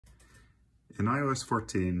In iOS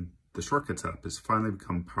 14, the Shortcuts app has finally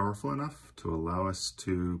become powerful enough to allow us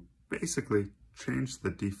to basically change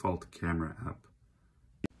the default camera app.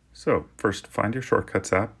 So first, find your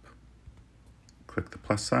Shortcuts app, click the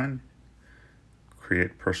plus sign,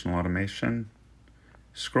 create personal automation,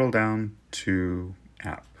 scroll down to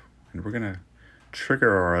app, and we're going to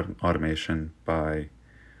trigger our automation by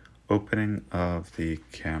opening of the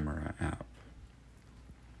camera app.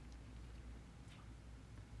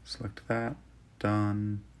 Select that,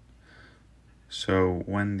 done. So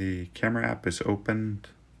when the camera app is opened,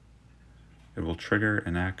 it will trigger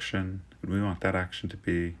an action. We want that action to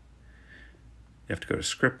be, you have to go to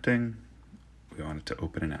scripting. We want it to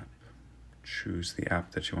open an app. Choose the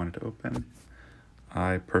app that you want it to open.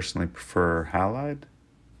 I personally prefer Halide,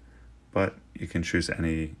 but you can choose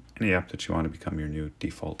any app that you want to become your new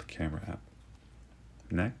default camera app.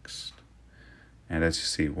 Next. And as you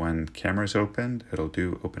see, when camera is opened, it'll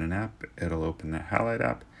do open an app, it'll open the Halide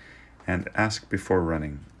app, and ask before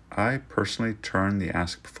running. I personally turn the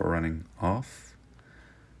ask before running off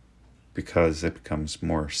because it becomes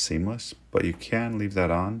more seamless, but you can leave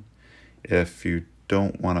that on if you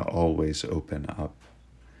don't want to always open up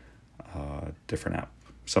a different app.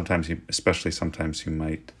 Sometimes especially sometimes you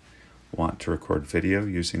might want to record video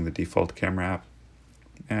using the default camera app,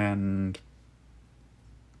 and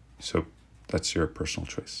so that's your personal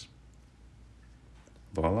choice.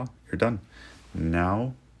 Voila, you're done.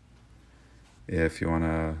 Now, if you want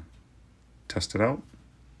to test it out,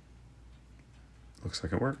 looks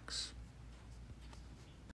like it works.